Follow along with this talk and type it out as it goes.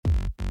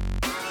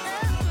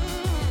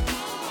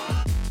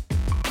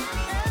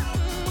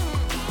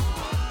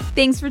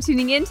Thanks for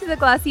tuning in to the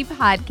Glossy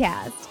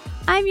Podcast.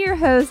 I'm your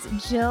host,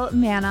 Jill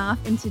Manoff,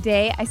 and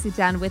today I sit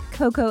down with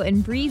Coco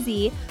and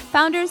Breezy,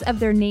 founders of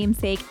their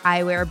namesake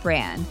eyewear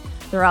brand.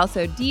 They're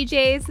also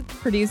DJs,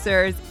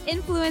 producers,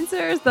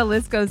 influencers, the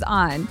list goes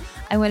on.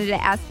 I wanted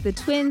to ask the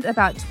twins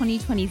about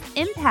 2020's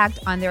impact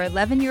on their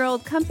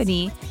 11-year-old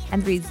company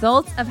and the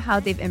results of how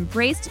they've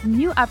embraced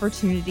new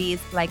opportunities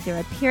like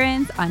their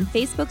appearance on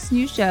Facebook's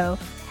new show,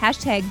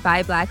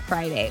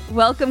 #BuyBlackFriday.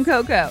 Welcome,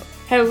 Coco.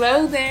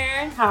 Hello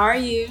there. How are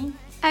you?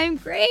 I'm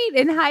great.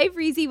 And hi,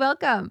 Breezy.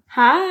 Welcome.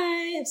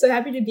 Hi. I'm so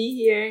happy to be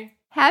here.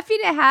 Happy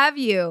to have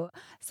you.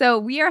 So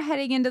we are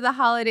heading into the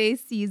holiday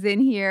season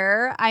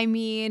here. I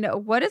mean,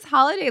 what does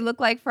holiday look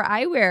like for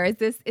eyewear?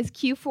 Is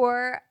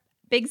Q4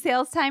 big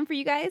sales time for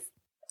you guys?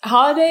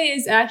 Holiday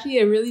is actually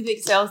a really big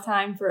sales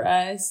time for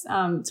us.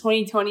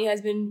 2020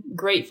 has been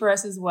great for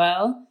us as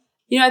well.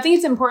 I think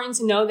it's important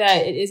to know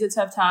that it is a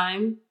tough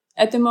time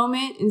at the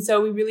moment. And so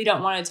we really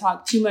don't want to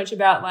talk too much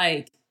about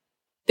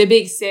the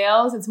big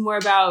sales. It's more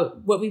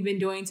about what we've been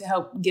doing to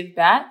help give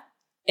back.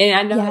 And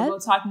I know that we'll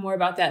talk more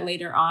about that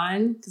later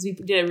on because we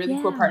did a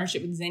really cool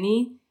partnership with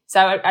Zenni.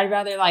 So I'd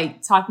rather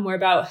talk more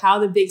about how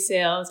the big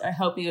sales are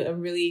helping a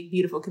really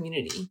beautiful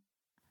community.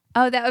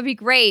 Oh, that would be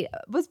great.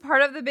 Was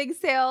part of the big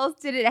sales,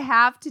 did it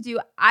have to do,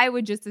 I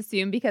would just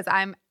assume because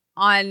I'm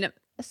on,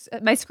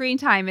 my screen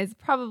time is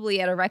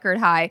probably at a record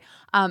high.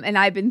 And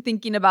I've been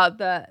thinking about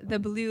the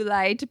blue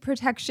light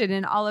protection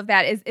and all of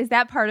that. Is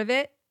that part of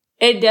it?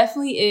 It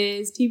definitely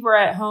is. People are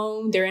at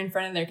home. They're in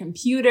front of their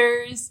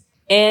computers.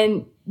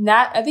 And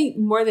I think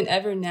more than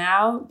ever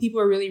now, people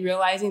are really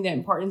realizing the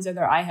importance of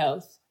their eye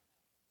health.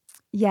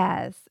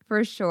 Yes,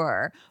 for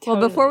sure. Totally.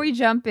 Well, before we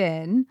jump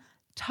in,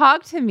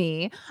 talk to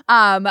me.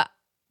 How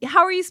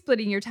are you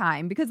splitting your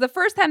time? Because the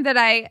first time that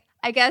I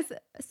guess,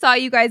 saw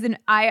you guys in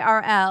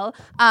IRL,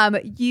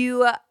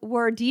 you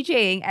were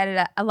DJing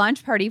at a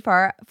launch party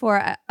for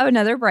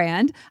another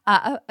brand,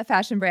 a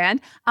fashion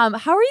brand.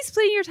 How are you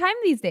splitting your time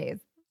these days?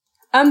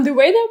 The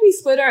way that we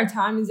split our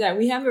time is that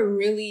we have a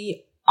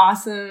really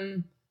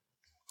awesome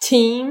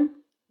team.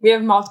 We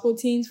have multiple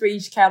teams for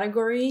each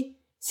category.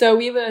 So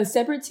we have a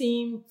separate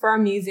team for our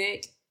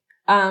music.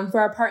 For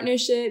our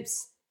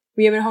partnerships,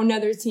 we have a whole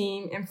nother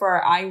team. And for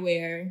our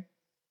eyewear,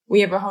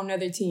 we have a whole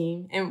nother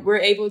team. And we're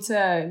able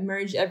to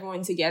merge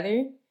everyone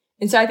together.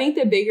 And so I think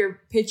the bigger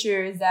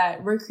picture is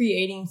that we're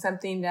creating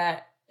something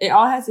that it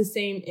all has the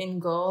same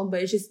end goal,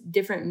 but it's just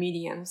different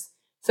mediums.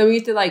 So we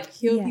have to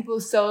heal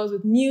people's souls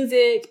with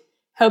music,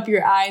 help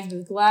your eyes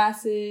with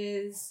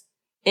glasses,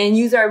 and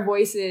use our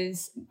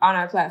voices on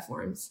our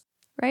platforms.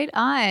 Right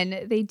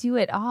on. They do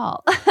it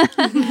all.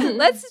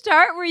 Let's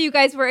start where you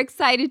guys were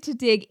excited to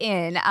dig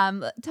in.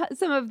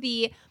 Some of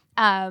the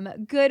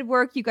good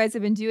work you guys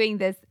have been doing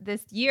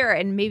this year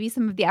and maybe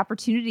some of the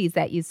opportunities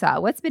that you saw.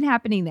 What's been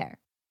happening there?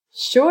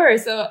 Sure.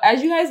 So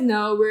as you guys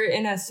know, we're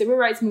in a civil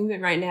rights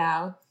movement right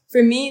now.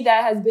 For me,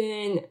 that has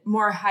been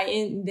more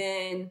heightened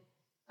than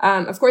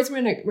of course, we're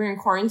in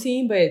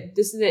quarantine, but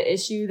this is an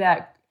issue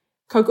that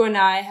Coco and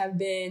I have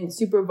been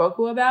super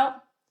vocal about.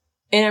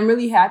 And I'm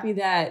really happy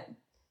that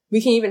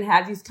we can even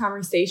have these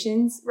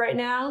conversations right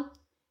now.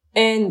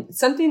 And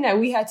something that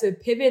we had to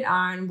pivot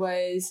on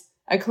was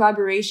a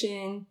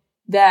collaboration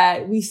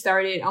that we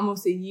started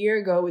almost a year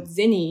ago with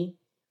Zenni,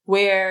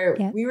 where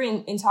we were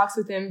in talks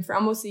with them for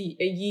almost a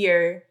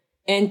year.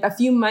 And a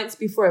few months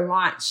before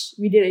launch,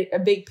 we did a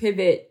big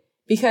pivot.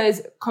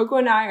 Because Coco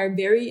and I are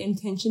very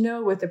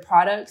intentional with the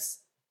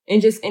products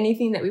and just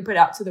anything that we put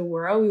out to the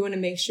world. We want to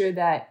make sure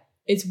that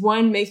it's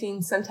one,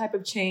 making some type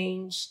of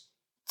change,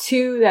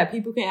 two, that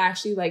people can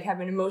actually have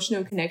an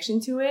emotional connection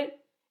to it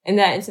and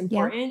that it's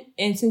important.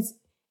 Yeah. And since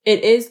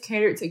it is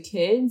catered to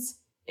kids,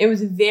 it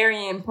was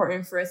very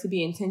important for us to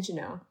be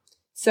intentional.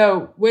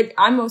 So what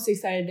I'm most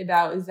excited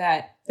about is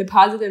that the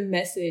positive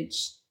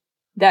message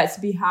that's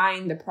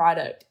behind the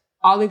product.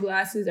 All the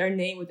glasses are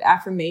named with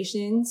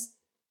affirmations.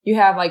 You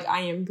have I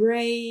am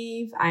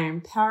brave, I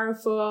am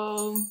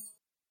powerful.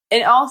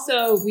 And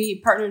also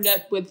we partnered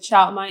up with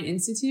Child Mind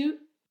Institute.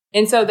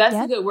 And so that's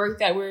the good work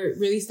that we're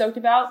really stoked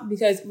about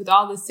because with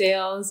all the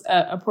sales,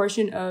 a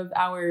portion of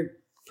our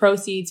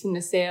proceeds from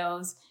the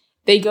sales,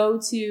 they go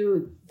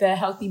to the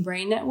Healthy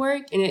Brain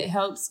Network and it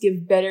helps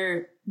give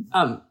better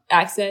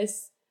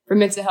access for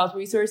mental health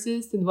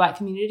resources to the Black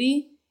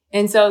community.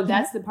 And so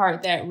that's the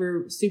part that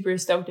we're super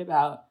stoked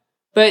about.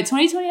 But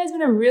 2020 has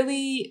been a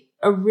really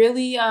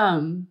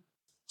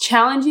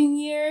challenging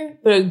year,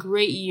 but a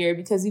great year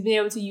because we've been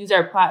able to use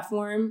our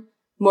platform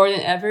more than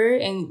ever.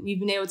 And we've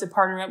been able to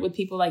partner up with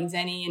people like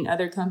Zenni and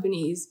other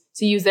companies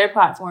to use their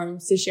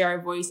platforms to share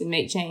our voice and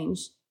make change.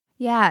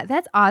 Yeah,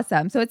 that's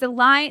awesome. So it's the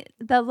line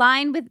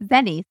with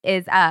Zenni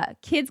is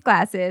kids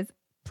glasses,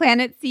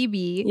 Planet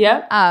CB.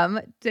 Yep.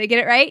 Did I get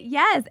it right?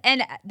 Yes.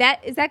 And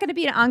is that going to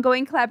be an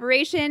ongoing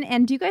collaboration?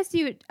 And do you guys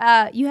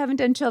you haven't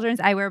done children's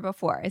eyewear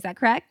before? Is that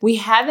correct? We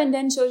haven't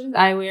done children's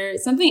eyewear.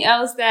 Something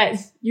else that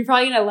you're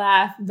probably going to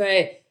laugh,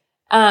 but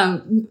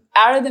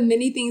out of the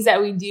many things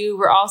that we do,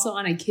 we're also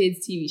on a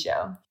kids TV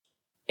show.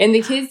 And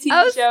the kids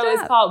TV show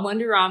is called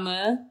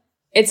Wonderama.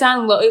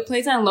 it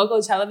plays on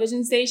local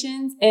television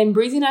stations. And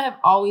Breezy and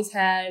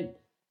I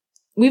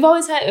we've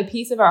always had a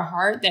piece of our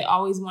heart that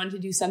always wanted to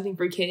do something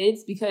for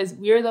kids, because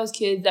we were those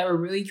kids that were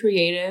really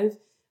creative.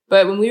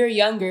 But when we were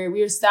younger,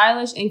 we were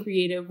stylish and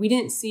creative. We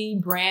didn't see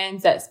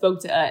brands that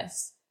spoke to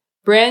us.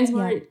 Brands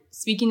weren't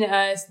speaking to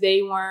us.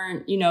 They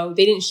weren't,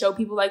 they didn't show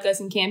people like us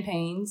in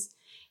campaigns.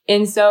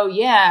 And so,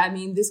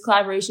 this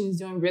collaboration is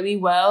doing really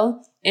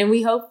well. And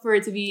we hope for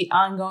it to be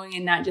ongoing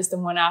and not just a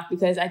one-off,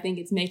 because I think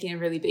it's making a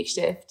really big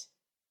shift.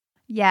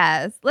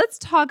 Yes. Let's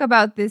talk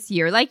about this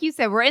year. Like you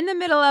said, we're in the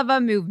middle of a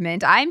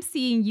movement. I'm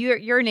seeing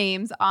your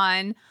names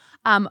on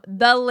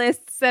the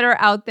lists that are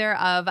out there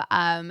of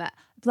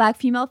Black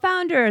female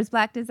founders,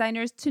 Black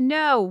designers to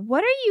know.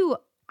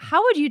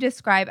 How would you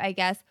describe, I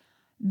guess,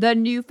 the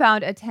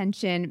newfound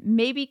attention,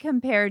 maybe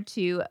compared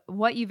to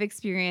what you've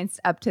experienced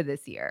up to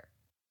this year?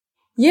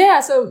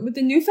 Yeah, so with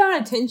the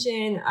newfound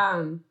attention,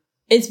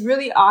 it's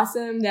really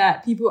awesome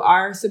that people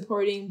are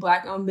supporting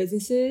Black-owned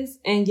businesses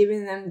and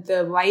giving them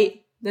the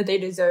light that they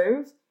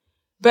deserve.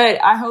 But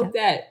I hope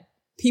that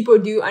people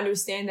do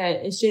understand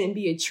that it shouldn't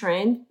be a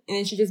trend, and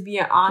it should just be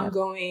an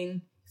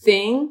ongoing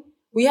thing.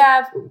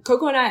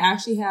 Coco and I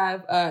actually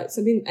have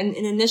an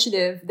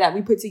initiative that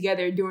we put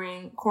together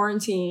during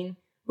quarantine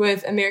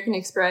with American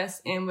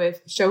Express and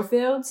with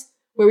Showfields,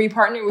 where we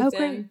partnered with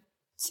them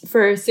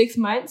for 6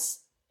 months.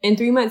 In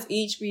 3 months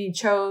each, we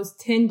chose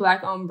 10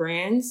 Black-owned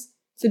brands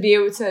to be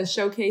able to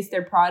showcase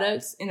their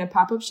products in a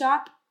pop-up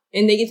shop,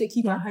 and they get to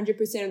keep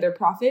 100% of their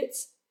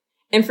profits.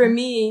 And for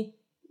me,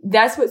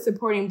 that's what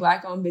supporting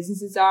Black-owned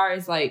businesses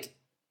is like,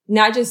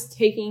 not just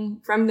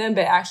taking from them,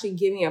 but actually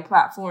giving a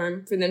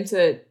platform for them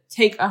to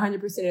take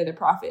 100% of their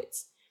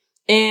profits.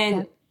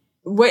 And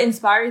what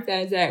inspired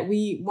that is that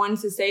we wanted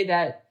to say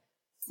that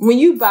when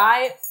you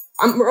buy,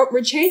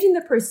 we're changing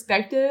the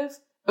perspective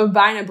of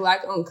buying a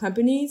Black-owned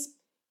companies.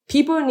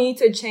 People need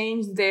to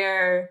change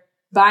their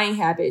buying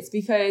habits,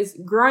 because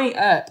growing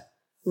up,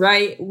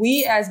 right,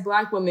 we as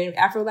Black women,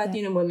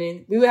 Afro-Latina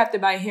women, we would have to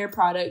buy hair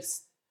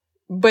products.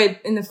 But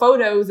in the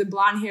photo, it was a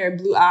blonde hair,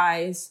 blue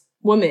eyes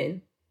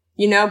woman,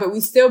 but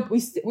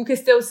we could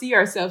still see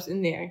ourselves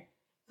in there.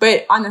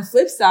 But on the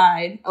flip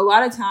side, a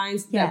lot of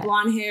times that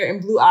blonde hair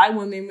and blue eye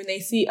woman, when they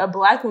see a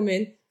Black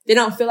woman, they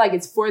don't feel like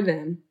it's for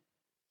them.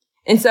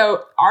 And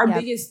so our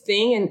biggest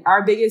thing and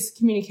our biggest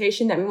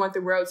communication that we want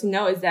the world to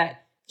know is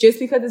that just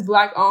because it's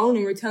Black owned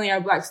and we're telling our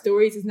Black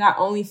stories, is not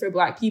only for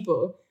Black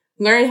people.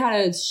 Learn how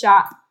to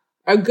shop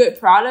a good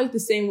product the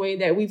same way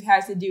that we've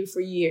had to do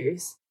for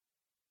years.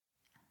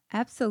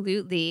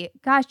 Absolutely.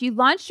 Gosh, you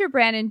launched your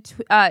brand in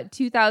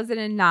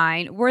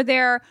 2009. Were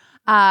there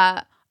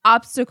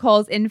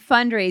obstacles in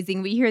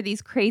fundraising? We hear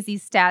these crazy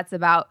stats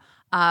about,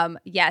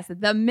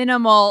 the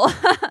minimal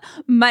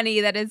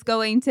money that is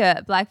going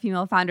to Black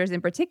female founders in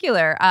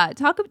particular.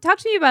 Talk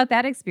to me about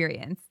that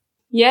experience.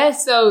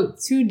 Yes. So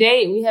to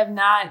date, we have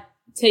not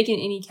taken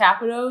any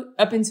capital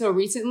up until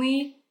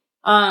recently.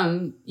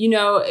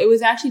 It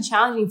was actually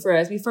challenging for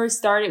us. We first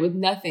started with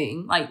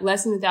nothing, like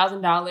less than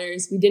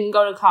 $1,000. We didn't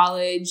go to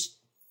college.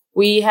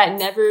 We had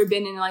never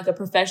been in like a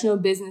professional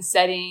business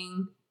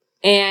setting.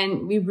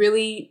 And we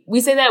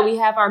say that we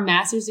have our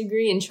master's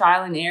degree in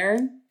trial and error,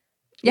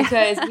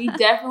 because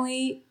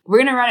we're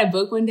going to write a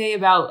book one day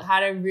about how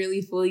to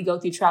really fully go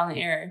through trial and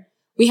error.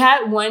 We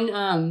had one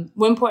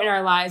point in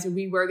our lives where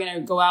we were going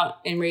to go out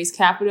and raise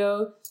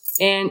capital.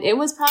 And it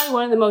was probably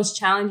one of the most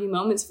challenging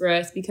moments for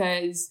us,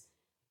 because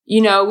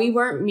we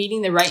weren't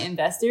meeting the right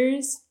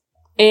investors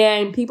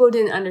and people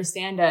didn't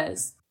understand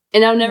us.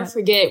 And I'll never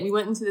forget, we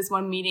went into this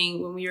one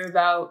meeting when we were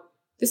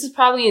this was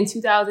probably in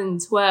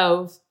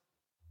 2012.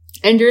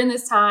 And during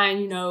this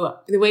time,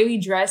 the way we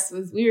dressed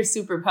we were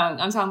super punk.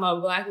 I'm talking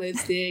about Black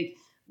lipstick,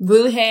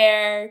 blue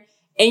hair.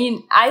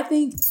 And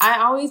I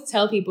always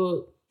tell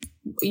people,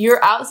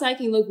 your outside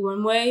can look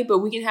one way, but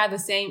we can have the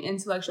same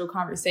intellectual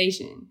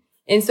conversation.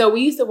 And so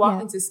we used to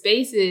walk into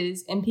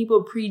spaces and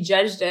people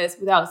prejudged us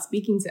without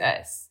speaking to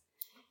us.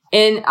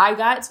 And I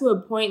got to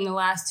a point in the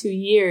last 2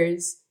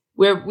 years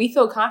where we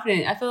feel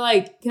confident. I feel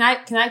like, can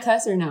I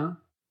cuss or no?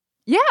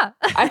 Yeah.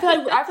 I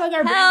feel like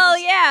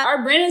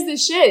our brand is the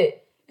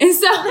shit. And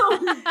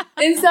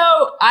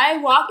so I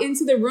walk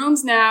into the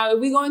rooms now. If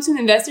we go into an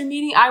investor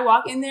meeting, I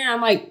walk in there and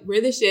I'm like,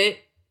 we're the shit.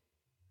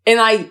 And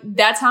like,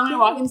 that's how I'm going to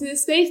walk into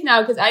this space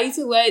now. Cause I used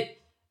to let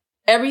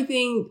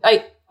everything,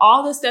 like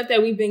all the stuff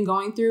that we've been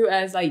going through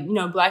as like,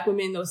 Black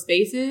women in those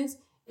spaces,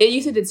 it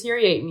used to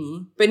deteriorate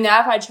me. But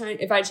now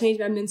if I change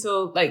my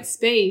mental like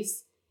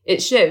space,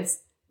 it shifts.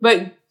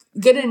 But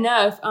good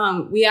enough.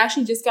 We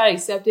actually just got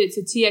accepted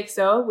to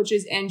TXO, which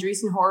is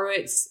Andreessen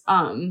Horowitz.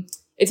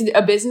 It's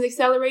a business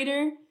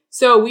accelerator.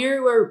 So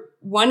we're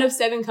one of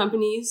 7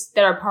 companies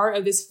that are part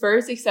of this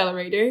first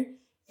accelerator.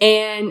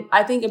 And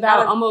I think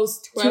about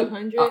almost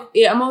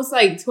 1,200. Almost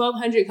like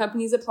 1,200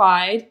 companies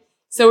applied.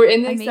 So we're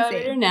in the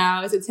accelerator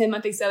now. It's a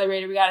 10-month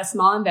accelerator. We got a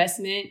small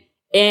investment.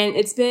 And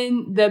it's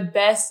been the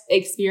best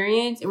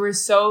experience. And we're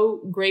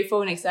so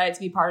grateful and excited to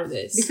be part of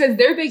this. Because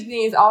their big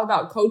thing is all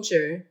about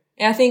culture.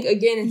 And I think,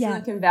 again, in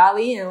Silicon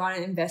Valley and a lot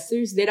of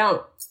investors, they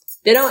don't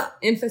they don't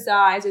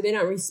emphasize or they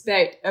don't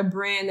respect a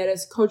brand that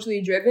is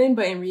culturally driven.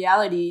 But in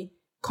reality,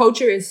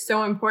 culture is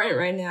so important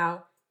right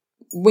now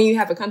when you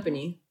have a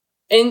company.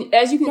 And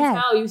as you can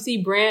tell, you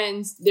see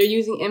brands, they're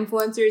using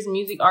influencers,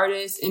 music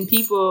artists, and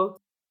people,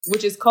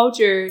 which is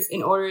culture,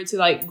 in order to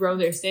like grow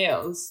their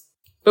sales.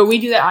 But we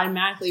do that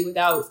automatically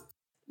without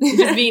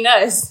just being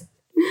us.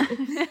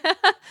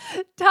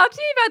 Talk to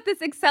me about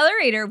this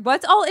accelerator.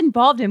 What's all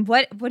involved and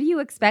what do you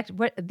expect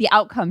the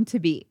outcome to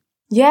be?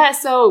 Yeah,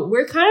 so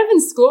we're kind of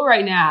in school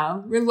right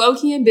now. We're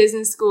low-key in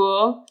business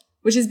school,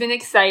 which has been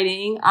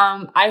exciting.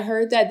 I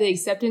heard that the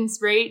acceptance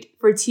rate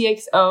for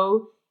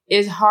TXO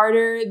is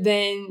harder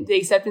than the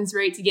acceptance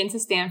rate to get into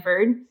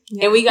Stanford.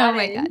 Yeah. And we got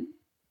my God.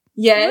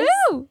 Yes.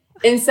 Woo!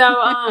 And so,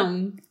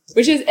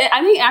 which is,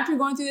 I think after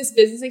going through this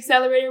business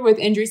accelerator with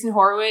Andreessen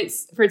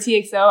Horowitz for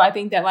TXO, I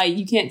think that like,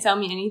 you can't tell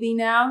me anything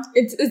now.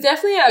 It's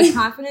definitely a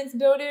confidence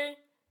builder.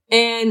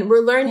 And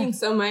we're learning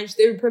so much.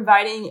 They're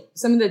providing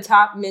some of the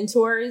top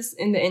mentors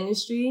in the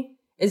industry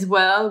as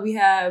well. We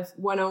have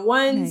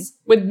one-on-ones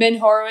with Ben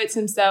Horowitz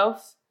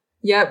himself.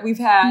 Yep. We've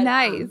had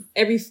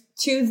every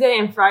Tuesday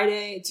and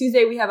Friday.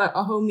 Tuesday, we have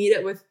a whole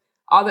meetup with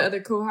all the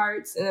other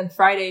cohorts. And then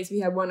Fridays,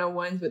 we have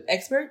one-on-ones with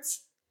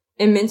experts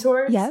and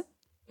mentors. Yep.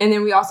 And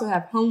then we also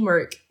have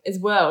homework as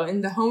well.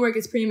 And the homework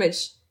is pretty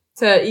much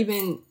to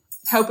even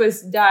help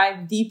us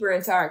dive deeper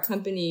into our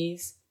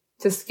companies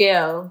to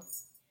scale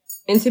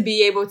and to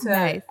be able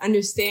to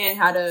understand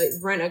how to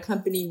run a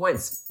company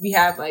once we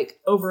have like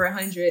over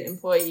 100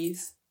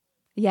 employees.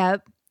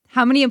 Yep.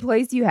 How many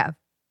employees do you have?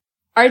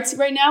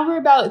 Right now, we're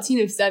about a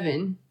team of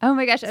 7. Oh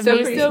my gosh. Amazing.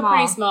 So we're still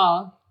pretty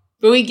small,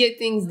 but we get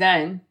things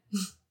done.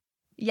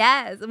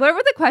 Yes. What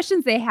were the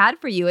questions they had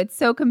for you? It's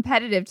so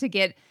competitive to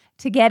get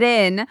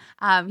in.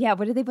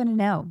 What do they want to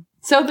know?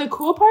 So the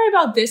cool part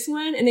about this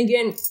one, and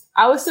again,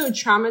 I was so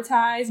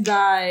traumatized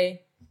by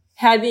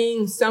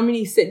having so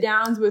many sit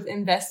downs with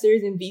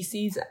investors and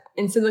VCs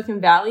in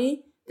Silicon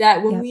Valley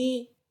that when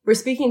we were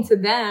speaking to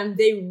them,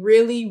 they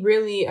really,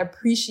 really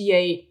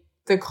appreciate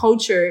the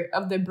culture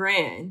of the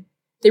brand.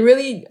 They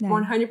really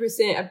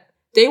 100%,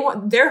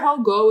 their whole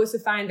goal is to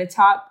find the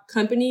top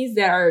companies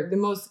that are the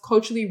most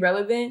culturally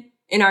relevant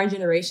in our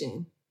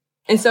generation.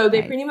 And so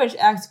they pretty much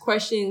ask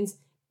questions.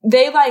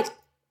 They like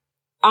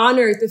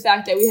honored the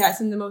fact that we had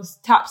some of the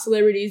most top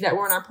celebrities that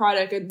were on our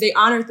product. They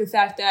honored the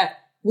fact that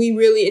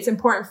it's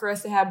important for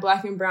us to have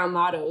Black and brown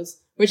models,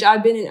 which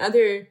I've been in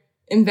other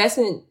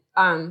investment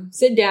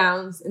sit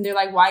downs, and they're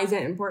like, why is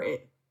that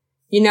important?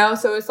 You know,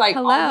 so it's like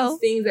all these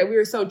things that we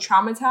were so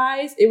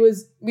traumatized.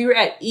 We were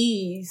at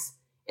ease,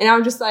 and I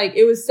was just like,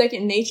 it was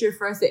second nature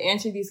for us to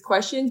answer these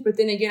questions. But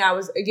then again, I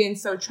was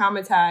so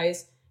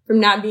traumatized from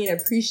not being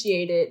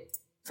appreciated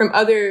from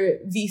other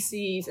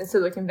VCs in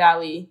Silicon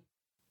Valley.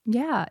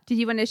 Yeah. Did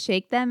you want to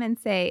shake them and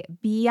say,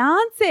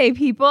 Beyonce,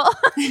 people?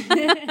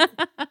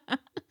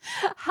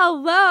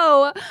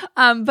 Hello.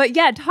 But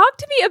yeah, talk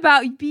to me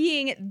about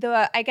being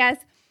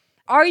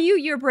are you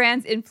your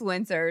brand's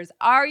influencers?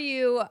 Are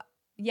you,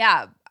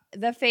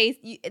 the face?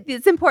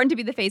 It's important to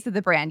be the face of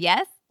the brand,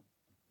 yes?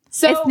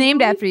 So it's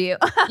named after you.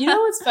 You know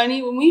what's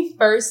funny? When we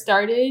first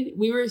started,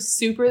 we were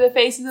super the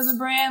faces of the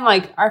brand.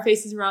 Like our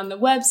faces were on the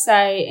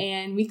website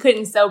and we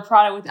couldn't sell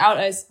product without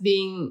us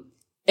being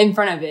in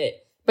front of it.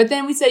 But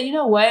then we said, you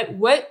know what?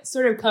 What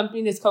sort of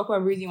company does Coco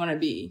and Breezy want to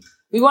be?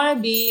 We want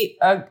to be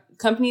a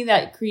company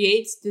that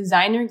creates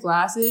designer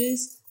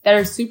glasses that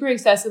are super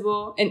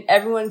accessible and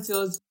everyone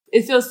feels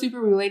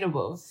super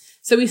relatable.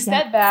 So we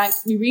stepped back,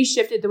 we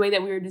reshifted the way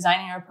that we were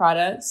designing our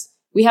products.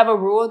 We have a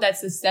rule that's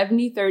the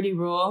 70-30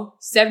 rule.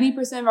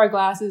 70% of our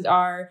glasses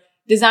are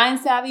design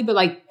savvy, but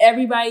like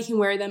everybody can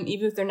wear them,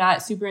 even if they're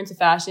not super into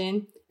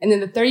fashion. And then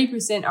the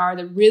 30% are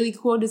the really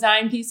cool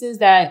design pieces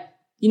that,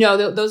 you know,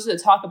 those are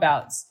the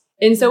talkabouts.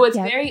 And so what's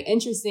very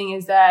interesting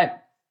is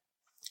that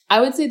I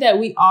would say that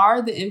we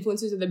are the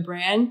influencers of the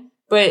brand,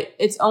 but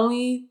it's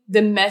only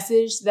the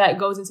message that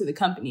goes into the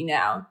company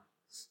now.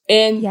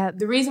 And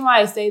the reason why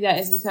I say that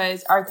is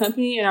because our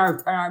company and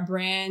our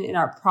brand and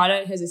our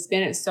product has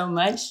expanded so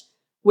much,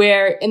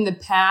 where in the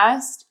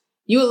past,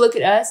 you would look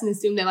at us and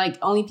assume that like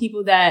only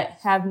people that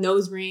have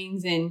nose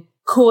rings and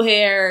cool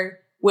hair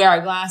wear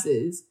our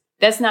glasses.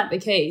 That's not the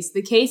case.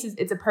 The case is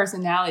it's a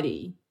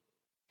personality.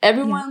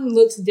 Everyone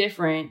looks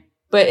different,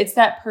 but it's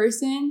that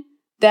person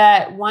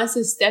that wants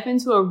to step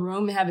into a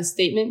room and have a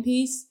statement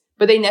piece,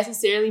 but they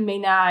necessarily may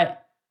not,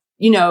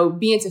 you know,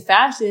 be into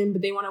fashion,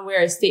 but they want to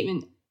wear a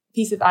statement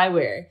piece of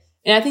eyewear.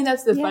 And I think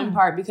that's the fun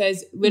part,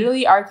 because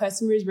literally our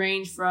customers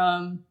range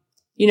from,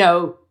 you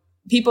know,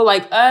 people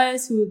like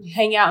us who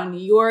hang out in New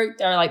York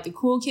that are like the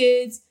cool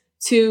kids,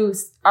 to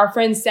our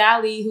friend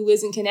Sally who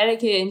lives in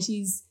Connecticut and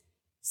she's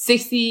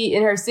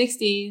in her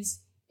 60s.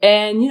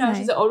 And, you know,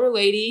 she's an older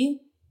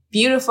lady,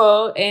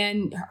 beautiful,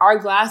 and our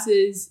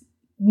glasses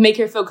make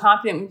her feel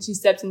confident when she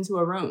steps into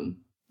a room.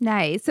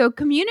 Nice. So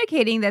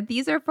communicating that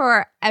these are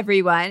for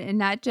everyone and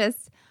not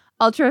just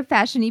ultra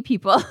fashiony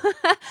people.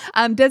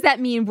 Does that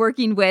mean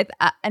working with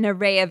an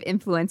array of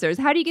influencers?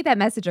 How do you get that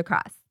message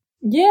across?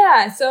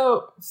 Yeah.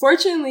 So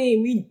fortunately,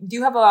 we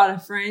do have a lot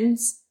of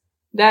friends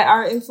that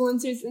are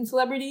influencers and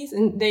celebrities,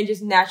 and they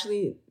just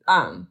naturally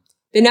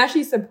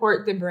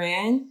support the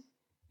brand.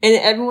 And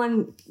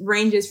everyone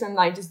ranges from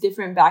like just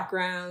different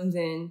backgrounds,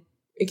 and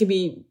it could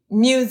be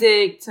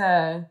music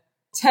to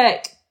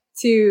tech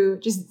to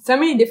just so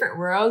many different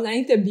worlds. And I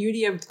think the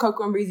beauty of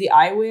Coco and Breezy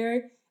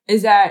Eyewear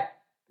is that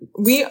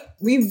we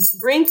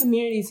bring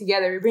communities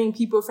together. We bring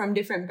people from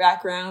different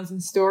backgrounds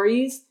and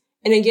stories.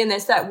 And again,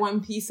 that's that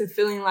one piece of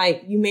feeling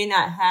like you may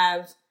not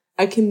have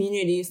a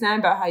community. It's not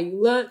about how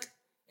you look.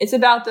 It's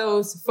about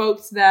those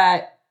folks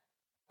that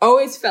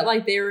always felt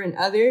like they were an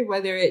other,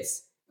 whether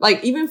it's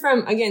like even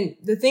from, again,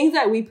 the things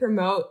that we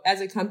promote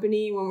as a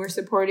company when we're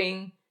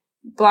supporting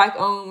Black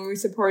owned, when we're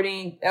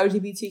supporting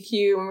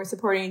LGBTQ, when we're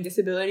supporting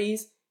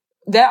disabilities,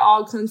 that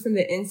all comes from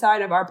the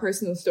inside of our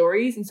personal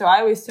stories. And so I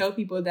always tell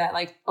people that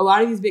like a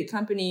lot of these big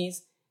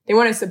companies, they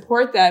want to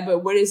support that, but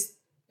what does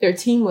their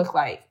team look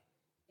like?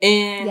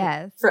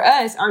 And for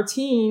us, our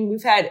team,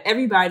 we've had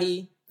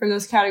everybody from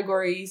those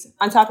categories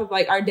on top of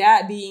like our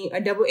dad being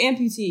a double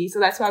amputee. So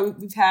that's why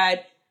we've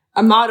had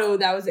a model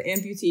that was an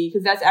amputee,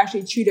 because that's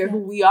actually true to who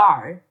we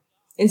are.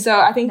 And so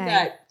I think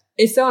that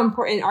it's so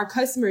important. Our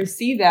customers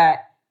see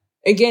that.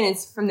 Again,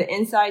 it's from the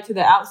inside to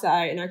the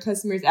outside, and our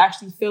customers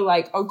actually feel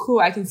like, oh, cool,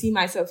 I can see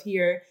myself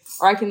here,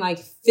 or I can like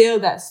feel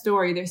that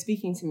story. They're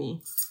speaking to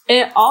me.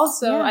 And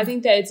also, I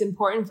think that it's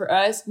important for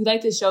us. We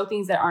like to show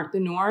things that aren't the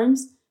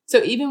norms.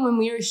 So even when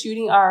we were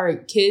shooting our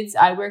kids'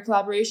 eyewear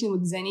collaboration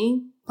with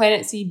Zenny,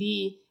 Planet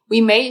CB,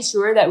 we made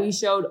sure that we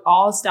showed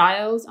all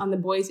styles on the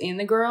boys and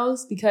the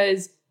girls,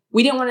 because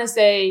we didn't want to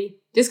say,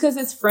 just because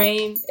it's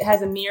framed, it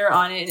has a mirror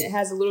on it, and it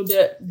has a little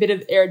bit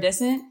of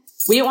iridescent.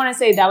 We didn't want to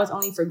say that was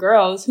only for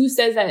girls. Who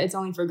says that it's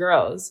only for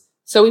girls?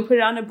 So we put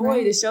it on a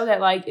boy to show that,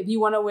 like, if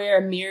you want to wear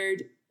a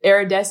mirrored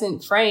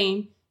iridescent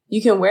frame,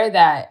 you can wear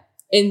that.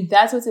 And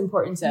that's what's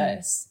important to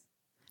us.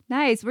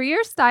 Nice. Were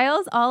your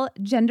styles all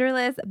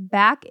genderless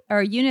back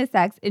or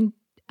unisex in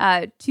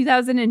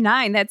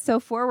 2009? That's so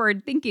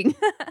forward thinking.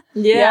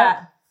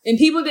 Yeah. And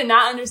people did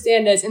not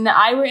understand us. In the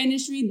eyewear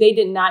industry, they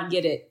did not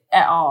get it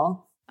at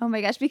all. Oh my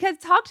gosh, because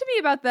talk to me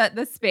about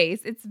the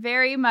space. It's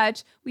very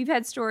much, we've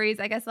had stories,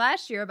 I guess,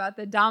 last year about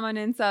the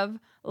dominance of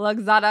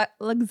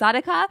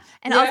Luxottica.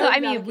 And also,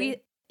 I mean,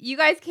 you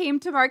guys came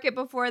to market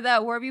before the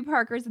Warby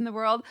Parkers in the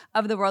world.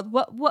 What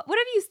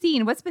have you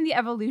seen? What's been the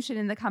evolution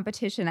in the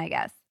competition, I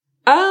guess?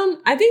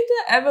 I think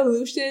the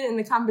evolution in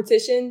the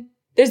competition,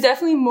 there's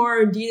definitely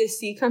more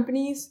D2C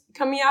companies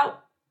coming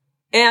out.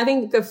 And I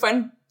think the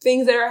fun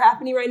things that are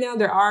happening right now,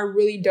 there are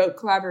really dope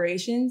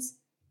collaborations.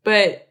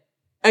 But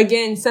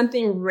again,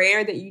 something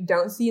rare that you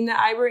don't see in the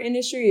eyewear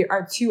industry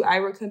are two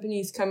eyewear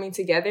companies coming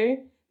together.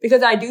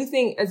 Because I do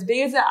think as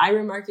big as the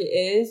eyewear market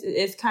is,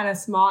 it's kind of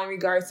small in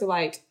regards to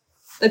like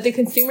the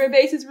consumer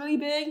base is really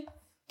big.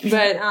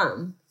 But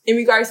in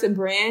regards to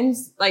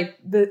brands, like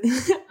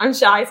I'm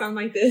shy, so I'm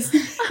like this.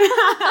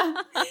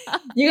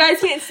 You guys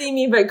can't see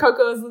me, but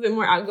Coco is a little bit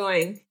more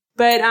outgoing.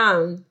 But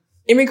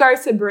in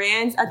regards to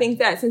brands, I think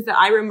that since the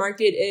eyewear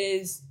market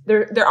is,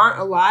 there aren't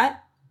a lot,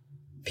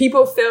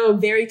 people feel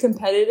very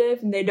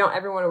competitive and they don't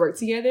ever want to work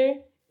together.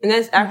 And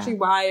that's actually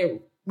why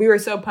we were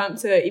so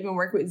pumped to even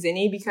work with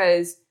Zenny,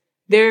 because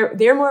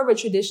they're more of a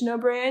traditional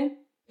brand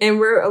and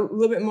we're a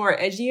little bit more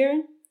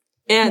edgier.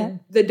 And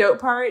the dope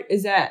part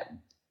is that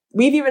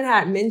we've even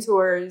had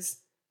mentors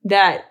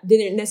that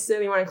didn't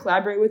necessarily want to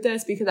collaborate with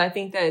us, because I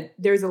think that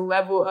there's a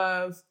level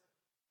of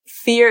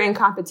fear and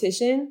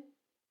competition,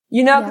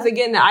 you know, because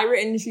again, the eyewear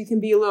industry can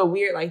be a little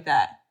weird like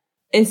that.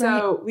 And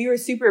so we were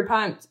super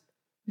pumped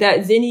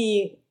that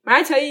Zenny, when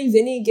I tell you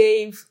Zenny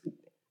gave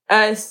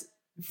us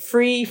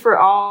free for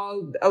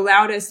all,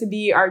 allowed us to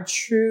be our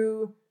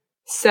true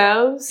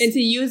selves. And to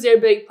use their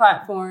big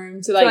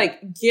platform to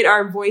like get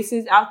our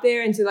voices out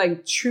there and to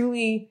like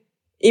truly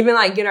even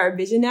like get our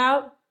vision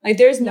out. Like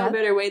there's no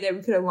better way that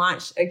we could have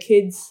launched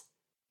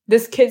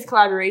this kids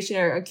collaboration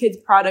or a kids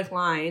product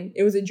line.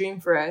 It was a dream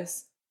for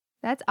us.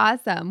 That's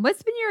awesome.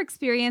 What's been your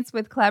experience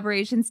with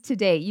collaborations to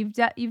date?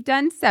 You've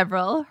done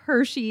several,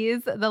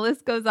 Hershey's, the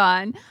list goes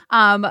on.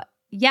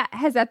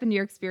 Has that been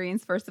your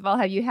experience? First of all,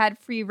 have you had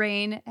free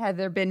reign? Have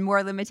there been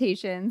more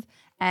limitations?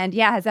 And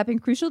has that been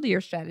crucial to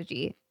your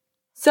strategy?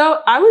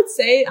 So I would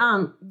say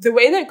the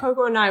way that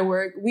Coco and I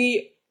work,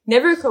 we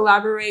never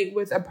collaborate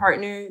with a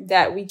partner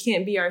that we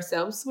can't be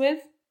ourselves with.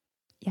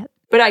 Yep.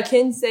 But I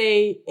can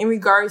say in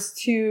regards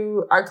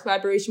to our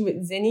collaboration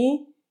with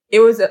Zenny, it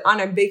was on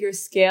a bigger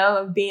scale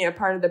of being a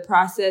part of the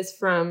process,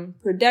 from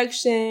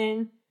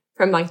production,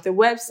 from like the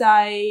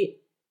website,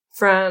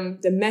 from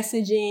the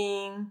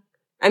messaging.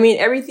 I mean,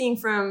 everything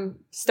from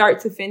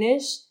start to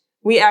finish.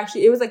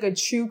 It was like a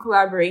true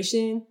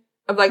collaboration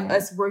of like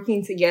us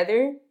working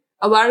together.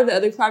 A lot of the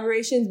other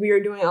collaborations, we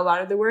were doing a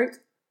lot of the work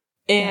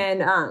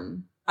and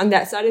on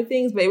that side of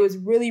things. But it was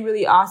really,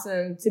 really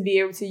awesome to be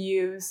able to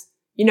use,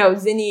 you know,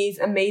 Zenny's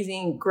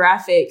amazing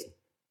graphic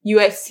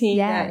UX team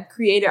that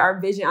created our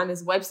vision on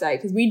this website,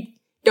 because we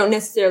don't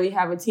necessarily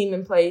have a team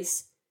in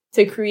place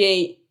to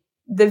create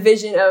the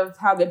vision of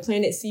how the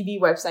Planet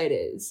CB website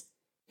is.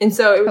 And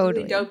so it was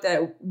really dope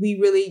that we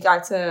really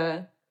got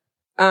to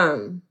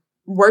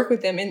work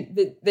with them, and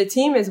the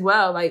team as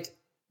well. Like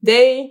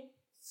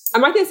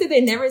I'm not going to say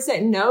they never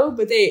said no,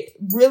 but they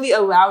really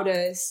allowed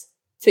us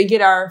to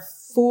get our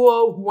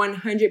full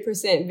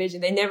 100%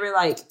 vision. They never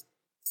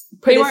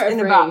put us in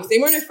a box. They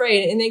weren't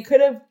afraid, and they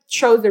could have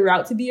chose the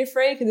route to be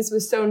afraid because this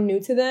was so new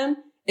to them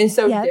and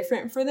so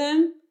different for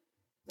them.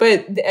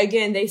 But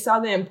again, they saw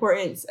the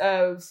importance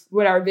of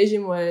what our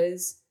vision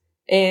was,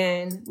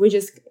 and we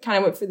just kind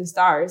of went for the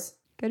stars.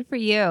 Good for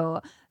you.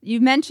 You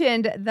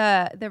mentioned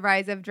the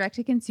rise of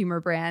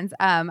direct-to-consumer brands.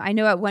 I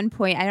know at one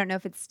point, I don't know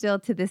if it's still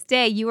to this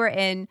day, you were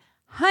in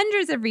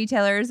hundreds of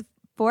retailers,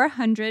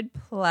 400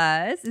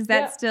 plus. Is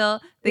that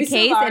still the case?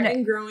 Still are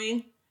and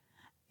growing.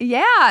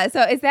 Yeah.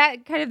 So is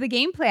that kind of the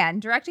game plan?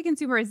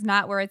 Direct-to-consumer is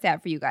not where it's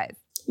at for you guys.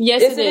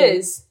 Yes, it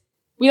is.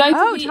 We like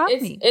to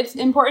be, it's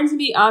important to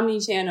be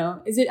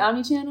omni-channel. Is it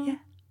omni-channel? Yeah.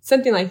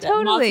 Something like that.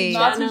 Totally.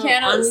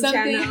 Multi-channel,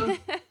 something.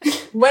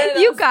 One of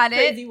those you got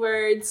crazy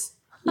words.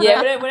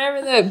 Yeah,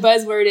 whatever the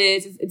buzzword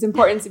is, it's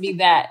important to be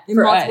that in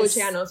for multiple us.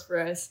 channels for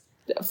us.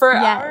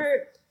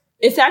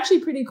 It's actually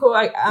pretty cool.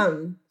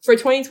 For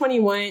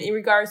 2021, in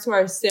regards to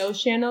our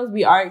sales channels,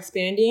 we are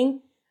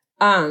expanding.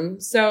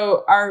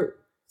 So our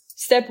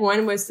step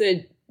one was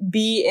to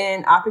be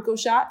in optical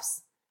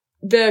shops.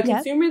 The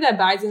consumer that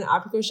buys in an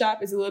optical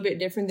shop is a little bit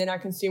different than our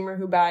consumer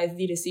who buys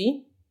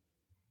D2C.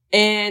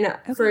 And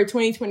for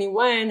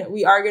 2021,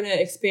 we are going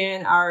to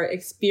expand our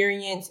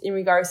experience in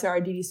regards to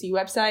our D2C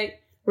website.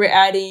 We're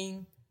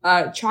adding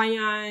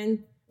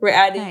try-on. We're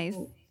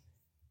adding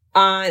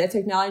on a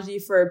technology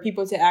for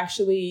people to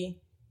actually,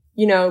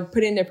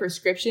 put in their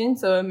prescription.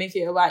 So it'll make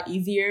it a lot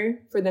easier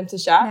for them to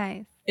shop.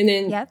 Nice. And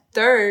then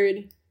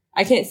third,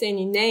 I can't say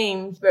any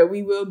names, but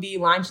we will be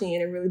launching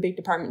in a really big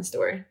department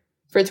store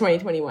for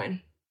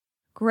 2021.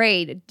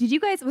 Great. Did you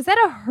guys, was that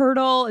a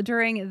hurdle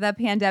during the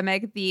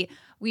pandemic?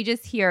 We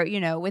just hear,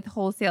 with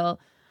wholesale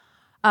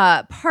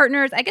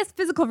partners, I guess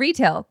physical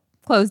retail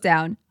closed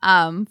down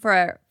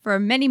for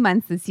many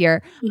months this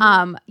year.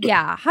 How did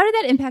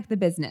that impact the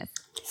business?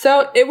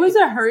 So it was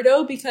a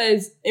hurdle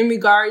because in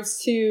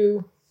regards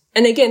to,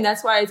 and again,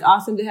 that's why it's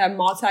awesome to have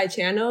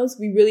multi-channels.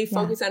 We really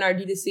focus on our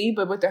D2C,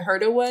 but what the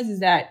hurdle was is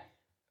that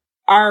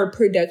our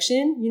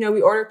production,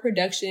 we order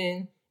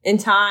production in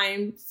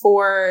time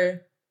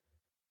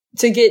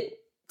to get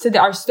to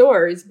our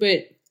stores,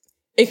 but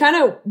it kind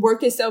of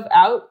worked itself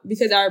out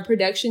because our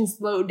production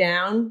slowed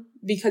down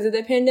because of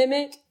the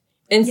pandemic.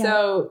 And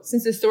so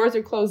since the stores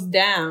are closed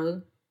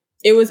down,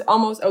 it was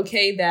almost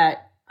okay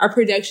that our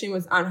production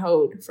was on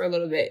hold for a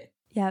little bit.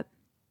 Yep.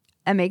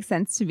 That makes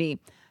sense to me.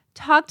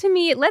 Talk to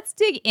me. Let's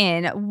dig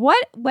in.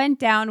 What went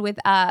down with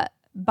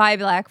Buy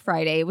Black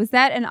Friday? Was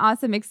that an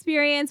awesome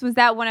experience? Was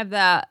that one of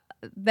the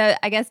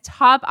I guess,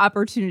 top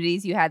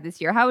opportunities you had this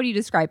year? How would you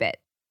describe it?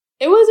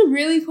 It was a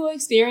really cool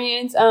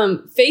experience.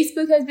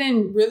 Facebook has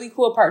been really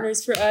cool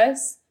partners for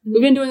us. We've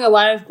been doing a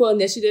lot of cool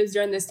initiatives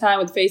during this time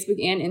with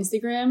Facebook and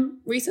Instagram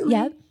recently.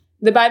 Yep.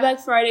 The Buy Black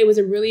Friday was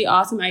a really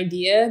awesome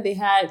idea. They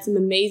had some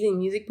amazing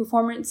music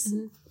performances.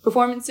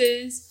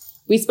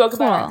 We spoke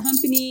about our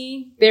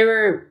company. There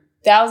were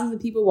thousands of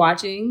people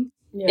watching.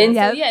 And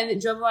and it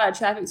drove a lot of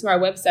traffic to our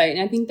website.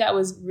 And I think that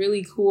was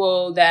really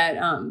cool that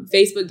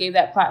Facebook gave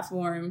that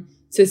platform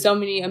to so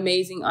many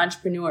amazing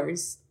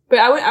entrepreneurs. But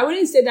I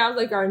wouldn't say that was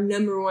like our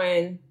number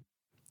one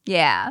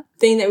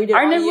thing that we did.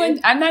 Our number one,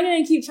 I'm not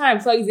going to keep trying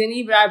to plug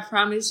Zenny, but I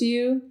promise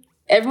you,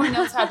 everyone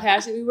knows how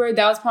passionate we were.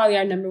 That was probably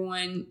our number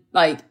one,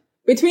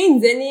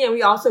 between Zenny and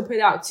we also put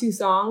out 2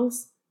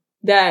 songs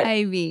that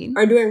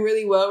are doing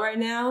really well right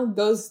now.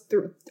 Those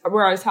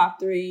were our top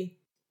 3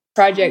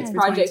 projects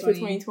for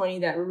 2020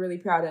 that we're really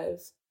proud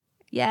of.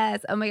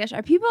 Yes. Oh my gosh.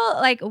 Are people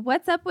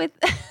what's up with,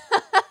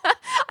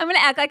 I'm going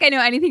to act like I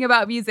know anything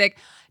about music.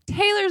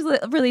 Taylor's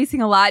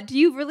releasing a lot. Do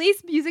you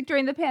release music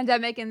during the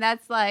pandemic and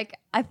that's a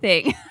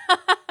thing?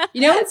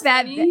 You know what's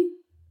funny?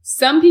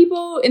 Some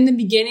people in the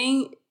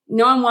beginning,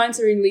 no one wanted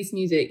to release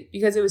music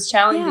because it was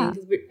challenging.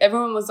 Because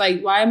everyone was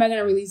like, why am I going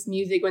to release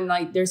music when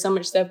there's so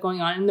much stuff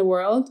going on in the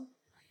world?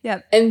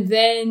 Yep. And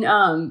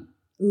then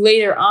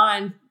later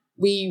on,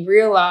 we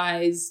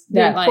realized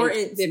that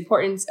the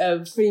importance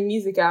of putting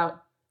music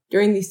out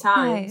during these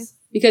times. Nice.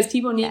 Because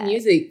people need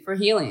music for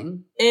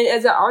healing. And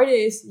as an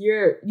artist,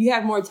 you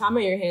have more time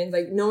on your hands.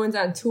 No one's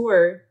on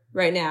tour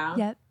right now.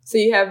 Yep. So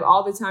you have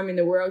all the time in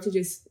the world to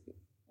just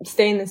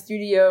stay in the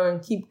studio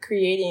and keep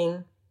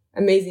creating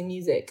amazing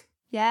music.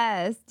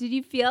 Yes. Did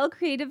you feel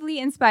creatively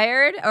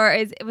inspired or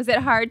was it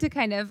hard to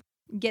kind of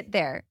get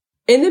there?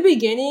 In the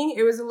beginning,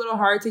 it was a little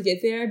hard to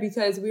get there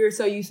because we were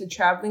so used to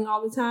traveling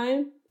all the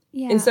time.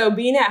 Yeah. And so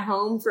being at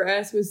home for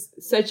us was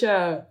such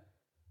a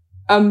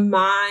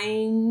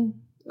mind,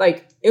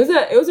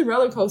 it was a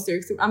roller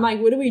coaster. So I'm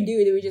what do we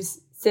do? Do we just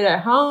sit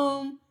at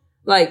home?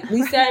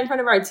 We sat in front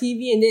of our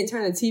TV and didn't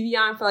turn the TV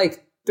on for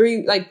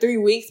 3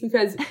 weeks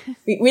because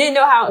we didn't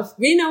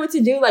know what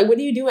to do. What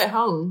do you do at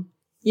home?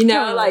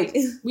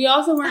 We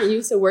also weren't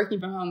used to working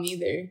from home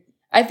either.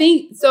 I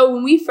think so.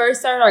 When we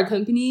first started our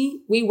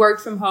company, we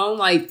worked from home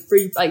for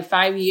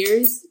 5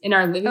 years in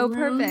our living room. Oh,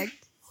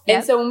 perfect.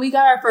 And so when we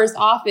got our first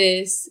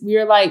office, we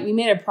were like, we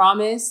made a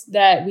promise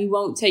that we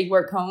won't take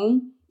work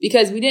home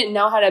because we didn't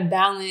know how to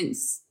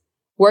balance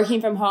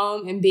working from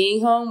home and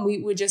being home.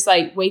 We would just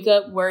like wake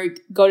up, work,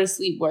 go to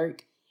sleep,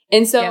 work.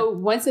 And so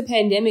once the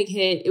pandemic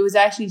hit, it was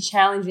actually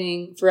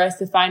challenging for us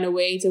to find a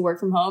way to work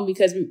from home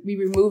because we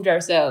removed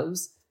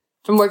ourselves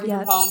from working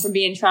from home, from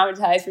being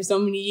traumatized for so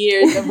many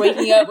years of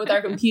waking up with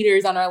our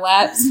computers on our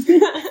laps.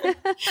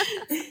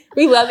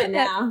 We love it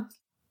now.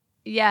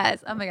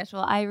 Yes. Oh my gosh.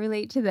 Well, I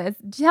relate to this.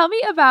 Tell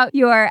me about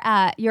your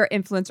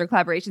influencer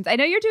collaborations. I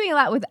know you're doing a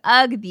lot with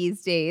UGG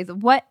these days.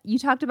 What you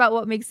talked about,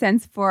 what makes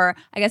sense for,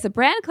 I guess, a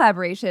brand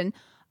collaboration.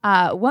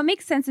 What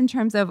makes sense in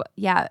terms of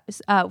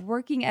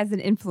working as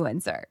an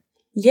influencer?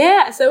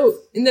 Yeah. So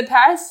in the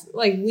past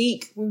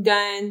week, we've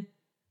done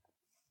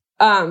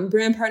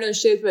brand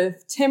partnerships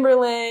with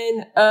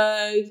Timberland,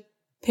 UGG,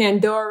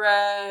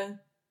 Pandora,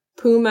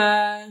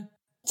 Puma,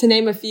 to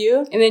name a few.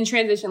 And then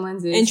transition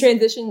lenses. And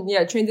transition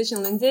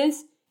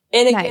lenses.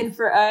 And again,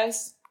 for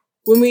us,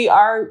 when we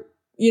are,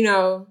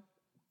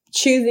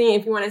 choosing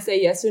if you want to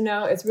say yes or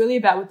no, it's really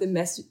about what the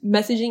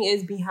messaging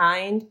is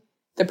behind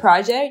the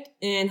project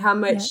and how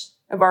much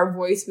of our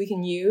voice we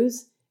can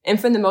use. And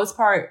for the most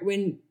part,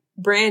 when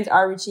brands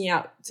are reaching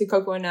out to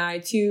Coco and I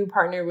to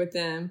partner with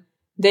them,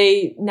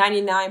 they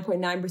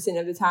 99.9%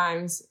 of the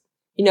times,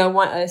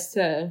 want us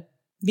to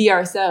be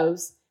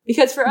ourselves.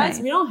 Because for us,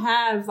 we don't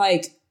have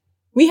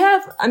we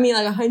have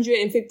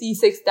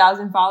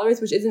 156,000 followers,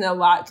 which isn't a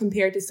lot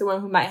compared to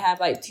someone who might have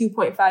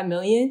 2.5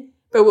 million.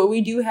 But what we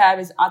do have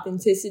is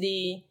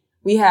authenticity.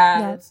 We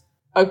have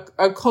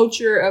a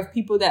culture of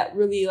people that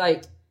really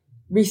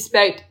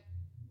respect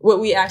what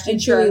we actually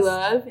truly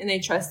love, and they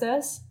trust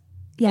us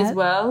as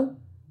well.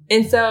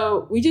 And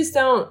so we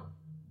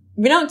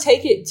don't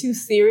take it too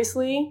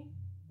seriously.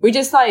 We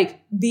just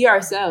be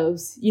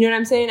ourselves. You know what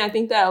I'm saying? I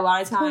think that a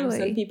lot of times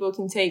some people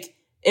can take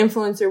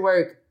influencer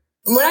work.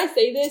 And when I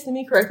say this, let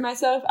me correct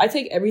myself. I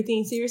take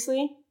everything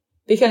seriously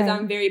because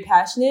I'm very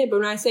passionate.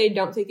 But when I say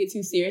don't take it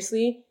too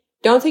seriously,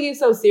 don't take it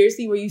so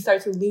seriously where you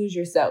start to lose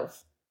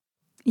yourself.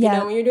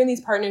 Yeah. When you're doing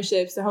these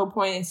partnerships, the whole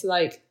point is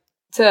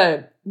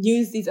to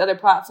use these other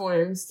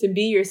platforms to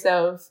be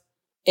yourself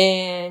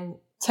and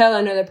tell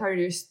another part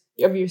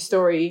of your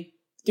story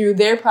through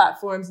their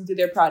platforms and through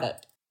their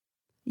product.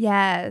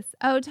 Yes.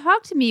 Oh,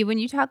 talk to me. When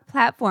you talk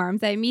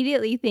platforms, I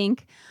immediately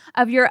think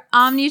of your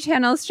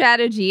omni-channel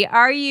strategy.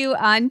 Are you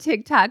on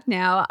TikTok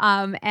now?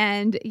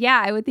 And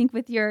I would think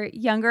with your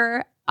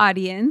younger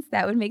audience,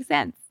 that would make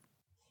sense.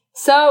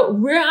 So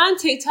we're on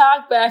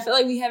TikTok, but I feel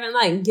like we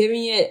haven't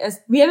given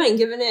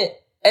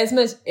it as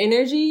much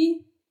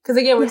energy because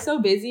again, we're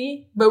so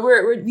busy. But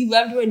we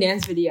love doing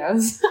dance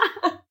videos.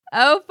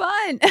 Oh,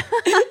 fun.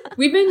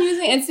 We've been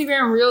using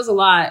Instagram Reels a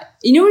lot.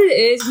 You know what it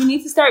is? We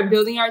need to start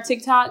building our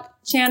TikTok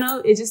channel.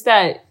 It's just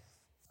that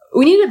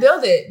we need to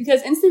build it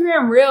because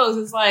Instagram Reels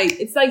is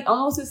it's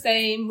almost the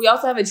same. We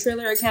also have a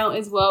Triller account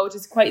as well, which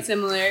is quite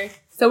similar.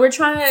 So we're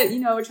trying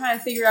to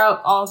figure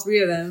out all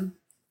three of them.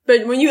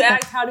 But when you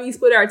ask how do we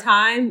split our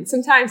time,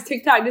 sometimes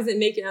TikTok doesn't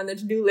make it on the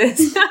to-do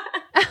list.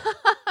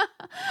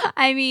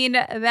 I mean,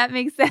 that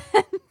makes sense.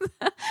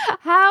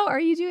 How are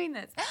you doing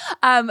this?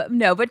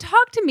 No, but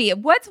talk to me.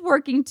 What's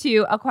working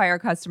to acquire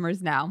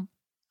customers now?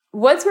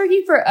 What's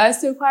working for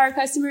us to acquire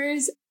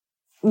customers?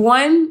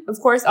 One, of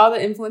course, all the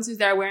influencers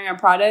that are wearing our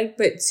product.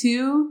 But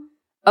two,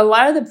 a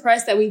lot of the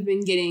press that we've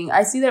been getting.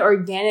 I see that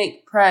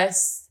organic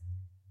press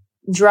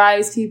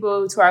drives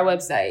people to our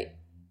website.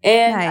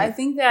 And I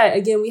think that,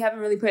 again, we haven't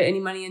really put any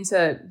money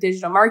into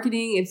digital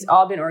marketing. It's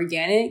all been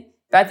organic.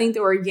 But I think the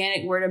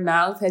organic word of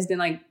mouth has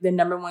been the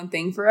number one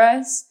thing for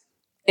us.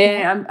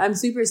 And I'm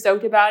super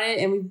stoked about it.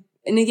 And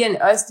again,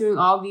 us doing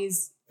all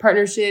these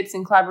partnerships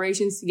and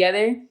collaborations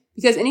together,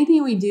 because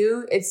anything we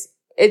do, it's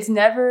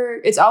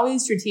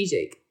always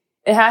strategic.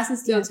 It has to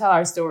still tell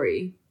our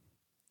story.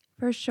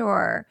 For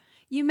sure.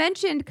 You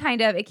mentioned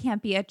it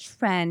can't be a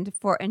trend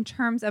in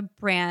terms of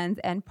brands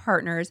and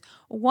partners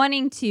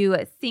wanting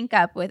to sync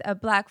up with a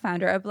Black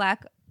founder, a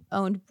Black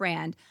owned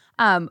brand.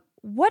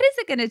 What is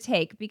it going to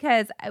take?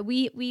 Because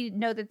we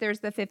know that there's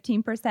the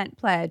 15%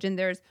 pledge and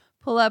there's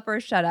pull up or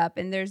shut up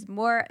and there's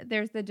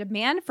the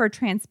demand for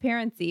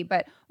transparency.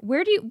 But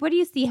what do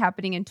you see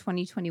happening in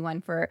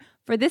 2021 for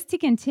this to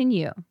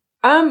continue?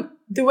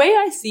 The way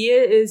I see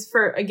it is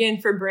for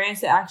brands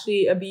to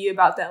actually be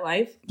about that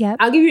life. Yep.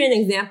 I'll give you an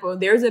example.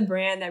 There's a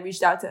brand that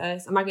reached out to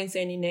us. I'm not going to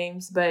say any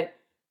names, but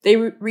they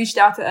reached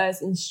out to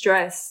us in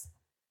stress,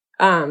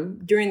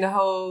 during the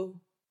whole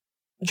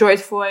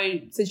George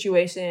Floyd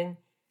situation.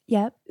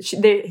 Yep.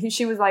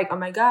 She was like, oh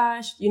my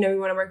gosh, we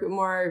want to work with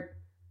more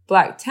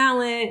Black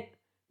talent.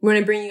 We want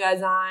to bring you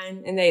guys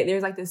on. And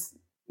there's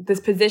this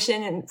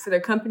position for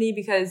their company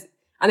because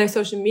on their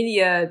social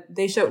media,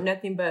 they showed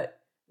nothing but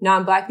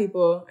non-Black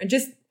people and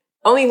just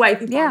only white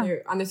people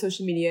on their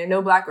social media,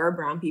 no Black or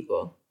brown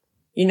people,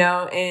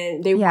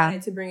 and they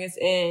wanted to bring us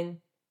in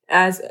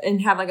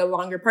and have a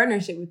longer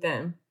partnership with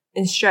them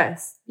in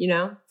stress,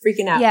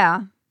 freaking out.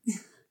 Yeah.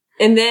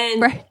 And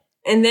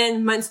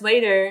then months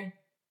later,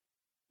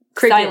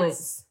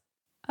 silence.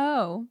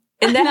 Oh,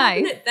 and that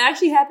nice. that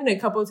actually happened a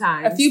couple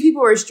times. A few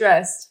people were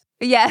stressed.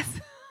 Yes.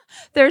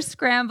 They're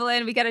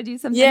scrambling. We got to do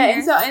something Yeah,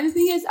 here. and the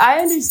thing is, I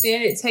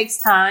understand it takes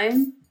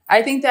time.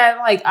 I think that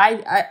like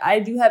I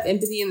do have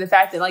empathy in the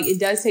fact that like it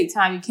does take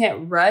time. You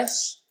can't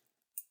rush.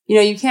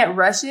 You can't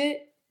rush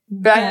it.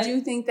 But I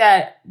do think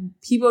that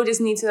people just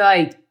need to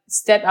like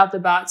step out the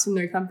box from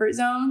their comfort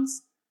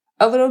zones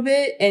a little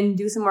bit and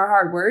do some more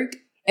hard work.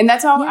 And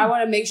that's all I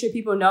want to make sure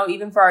people know,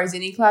 even for our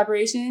Zenny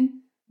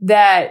collaboration,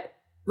 that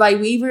like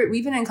we've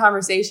been in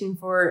conversation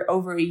for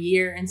over a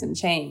year and some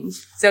change.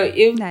 So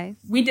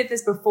we did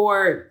this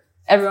before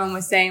everyone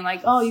was saying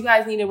like, oh, you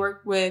guys need to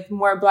work with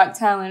more Black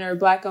talent or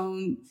Black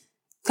owned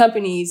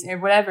companies or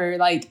whatever.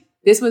 Like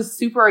this was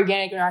super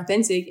organic and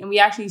authentic. And we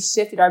actually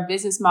shifted our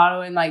business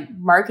model and like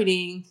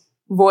marketing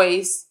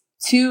voice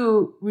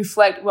to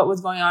reflect what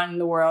was going on in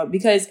the world.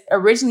 Because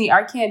originally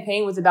our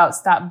campaign was about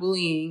stop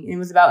bullying and it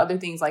was about other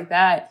things like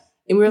that.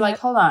 And we were like,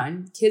 hold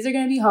on, kids are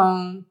going to be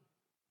home.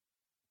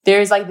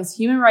 There's like this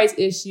human rights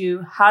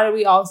issue. How do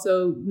we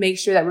also make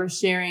sure that we're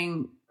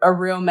sharing a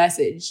real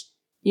message?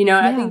 And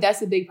I think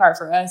that's the big part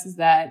for us is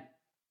that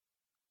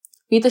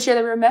we have to share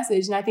the real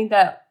message. And I think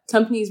that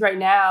companies right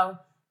now,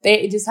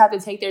 they just have to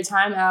take their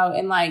time out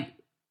and like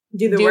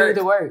do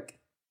the work.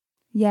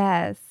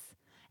 Yes.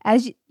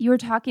 As you were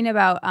talking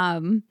about,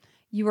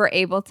 you were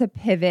able to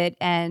pivot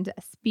and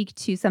speak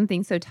to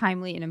something so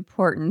timely and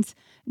important.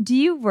 Do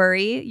you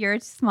worry you're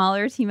a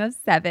smaller team of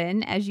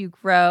 7 as you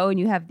grow and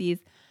you have these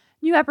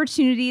new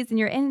opportunities and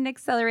you're in an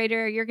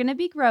accelerator, you're going to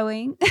be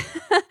growing,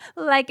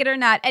 like it or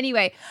not.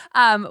 Anyway,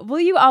 will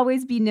you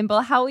always be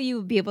nimble? How will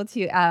you be able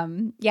to,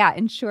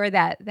 ensure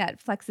that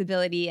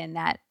flexibility and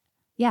that,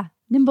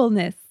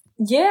 nimbleness?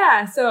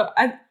 Yeah. So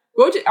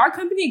our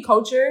company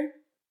culture,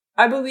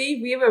 I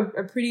believe we have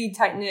a pretty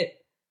tight-knit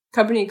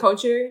company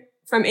culture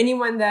from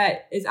anyone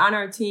that is on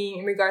our team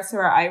in regards to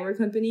our eyewear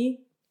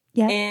company.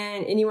 Yeah.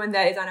 And anyone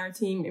that is on our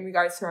team in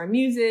regards to our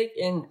music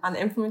and on the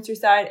influencer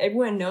side,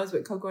 everyone knows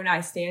what Coco and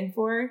I stand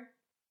for.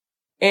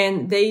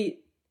 And we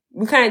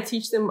kind of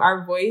teach them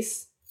our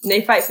voice and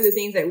they fight for the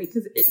things that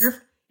because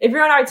if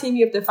you're on our team,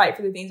 you have to fight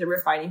for the things that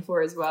we're fighting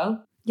for as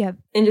well. Yep.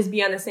 And just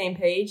be on the same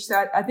page.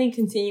 So I think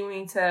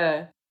continuing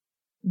to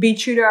be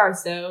true to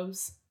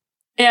ourselves.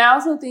 And I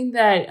also think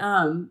that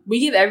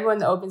we give everyone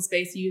the open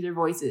space to use their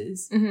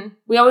voices. Mm-hmm.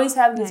 We always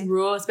have this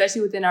rule,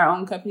 especially within our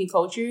own company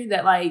culture,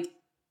 that like,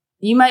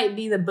 you might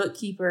be the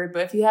bookkeeper,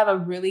 but if you have a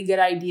really good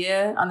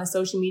idea on the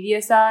social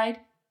media side,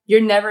 you're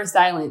never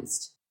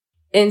silenced.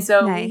 And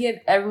so we give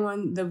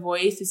everyone the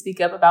voice to speak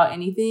up about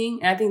anything.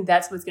 And I think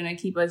that's what's going to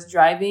keep us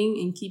driving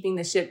and keeping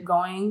the ship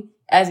going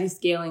as we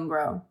scale and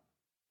grow.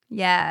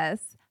 Yes.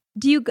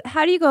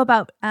 How do you go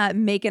about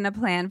making a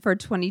plan for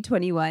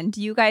 2021?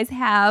 Do you guys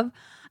have,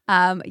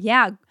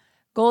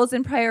 goals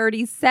and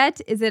priorities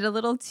set? Is it a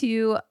little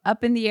too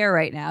up in the air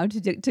right now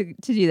to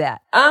do that?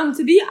 I'm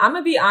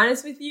gonna be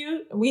honest with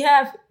you. We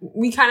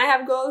kind of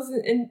have goals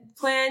and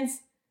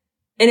plans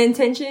and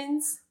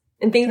intentions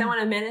and things I want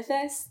to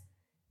manifest,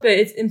 but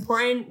it's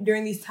important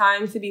during these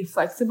times to be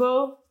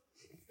flexible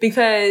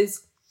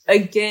because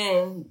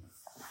again,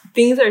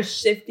 things are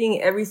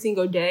shifting every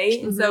single day.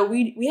 Mm-hmm. And so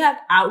we have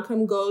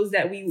outcome goals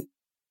that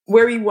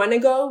where we want to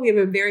go. We have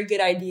a very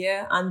good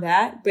idea on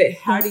that, but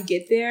how to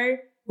get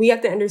there, we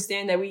have to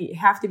understand that we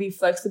have to be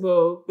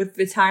flexible with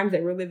the times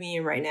that we're living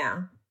in right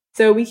now.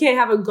 So we can't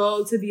have a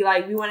goal to be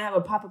like, we want to have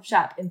a pop-up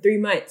shop in 3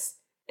 months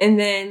and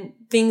then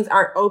things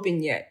aren't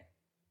open yet.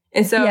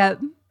 And so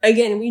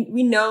again,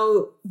 we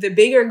know the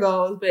bigger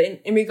goals, but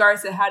in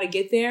regards to how to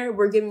get there,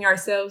 we're giving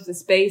ourselves the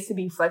space to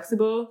be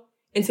flexible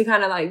and to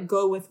kind of like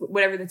go with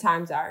whatever the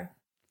times are.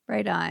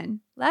 Right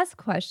on. Last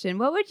question.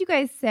 What would you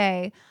guys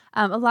say?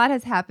 A lot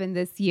has happened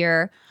this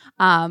year,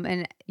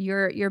 and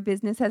your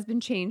business has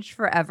been changed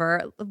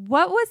forever.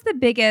 What was the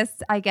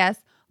biggest,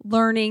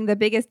 learning, the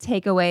biggest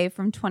takeaway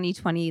from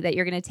 2020 that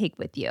you're going to take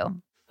with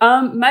you?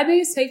 My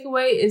biggest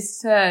takeaway is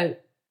to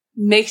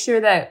make sure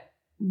that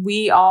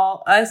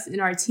us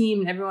and our team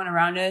and everyone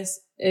around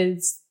us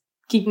is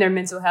keeping their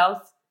mental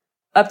health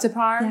up to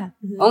par. Yeah.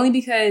 Mm-hmm. Only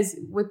because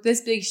with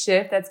this big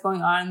shift that's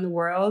going on in the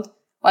world,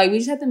 like we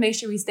just have to make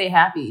sure we stay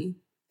happy.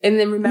 And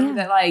then remember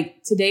that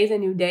like today's a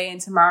new day and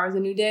tomorrow's a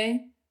new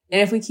day.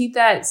 And if we keep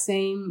that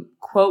same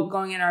quote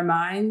going in our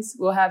minds,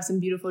 we'll have some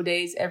beautiful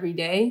days every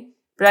day.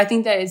 But I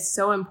think that it's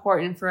so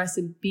important for us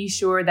to be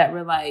sure that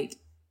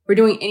we're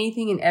doing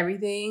anything and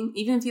everything,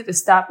 even if you have to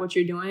stop what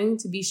you're doing,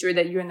 to be sure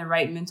that you're in the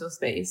right mental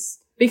space.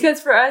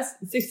 Because for us,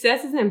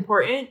 success is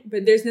important,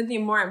 but there's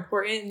nothing more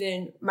important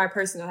than my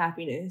personal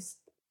happiness.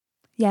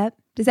 Yep.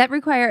 Does that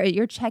require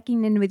you're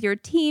checking in with your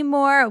team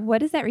more? What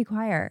does that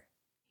require?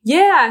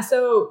 Yeah.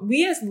 So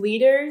we as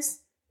leaders,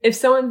 if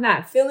someone's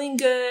not feeling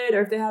good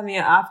or if they're having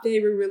an off day,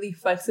 we're really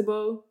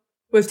flexible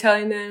with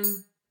telling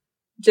them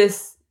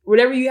just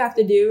whatever you have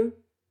to do,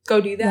 go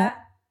do that.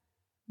 Yeah.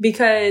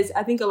 Because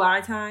I think a lot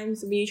of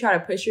times when you try to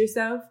push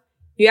yourself,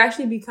 you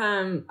actually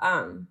become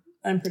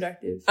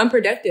unproductive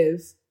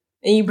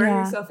and you burn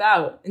yourself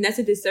out. And that's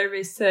a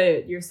disservice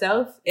to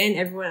yourself and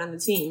everyone on the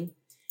team.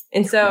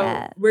 And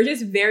so we're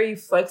just very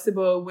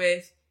flexible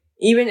with,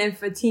 even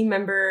if a team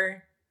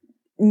member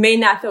may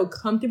not feel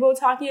comfortable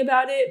talking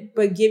about it,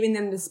 but giving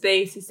them the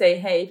space to say,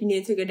 hey, if you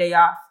need to take a day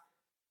off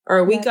or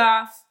a week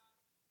off,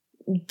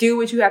 do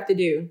what you have to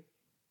do.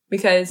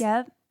 Because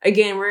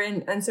again, we're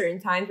in uncertain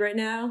times right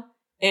now,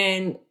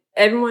 and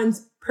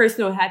everyone's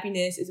personal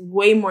happiness is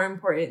way more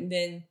important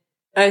than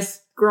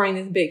us growing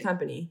this big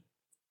company.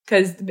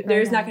 Because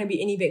there's not going to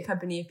be any big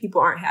company if people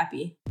aren't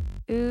happy.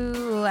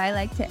 Ooh, I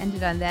like to end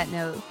it on that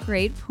note.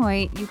 Great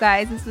point. You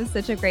guys, this was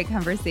such a great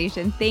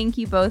conversation. Thank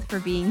you both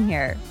for being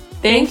here.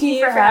 Thank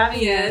you for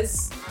having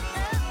us.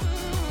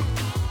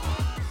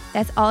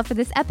 That's all for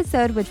this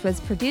episode, which was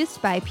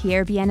produced by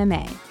Pierre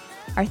Bien-Aimé.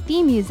 Our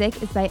theme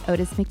music is by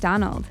Otis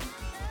McDonald.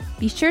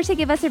 Be sure to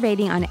give us a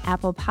rating on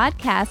Apple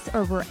Podcasts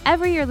or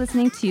wherever you're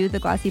listening to the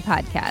Glossy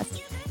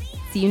Podcast.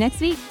 See you next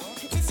week.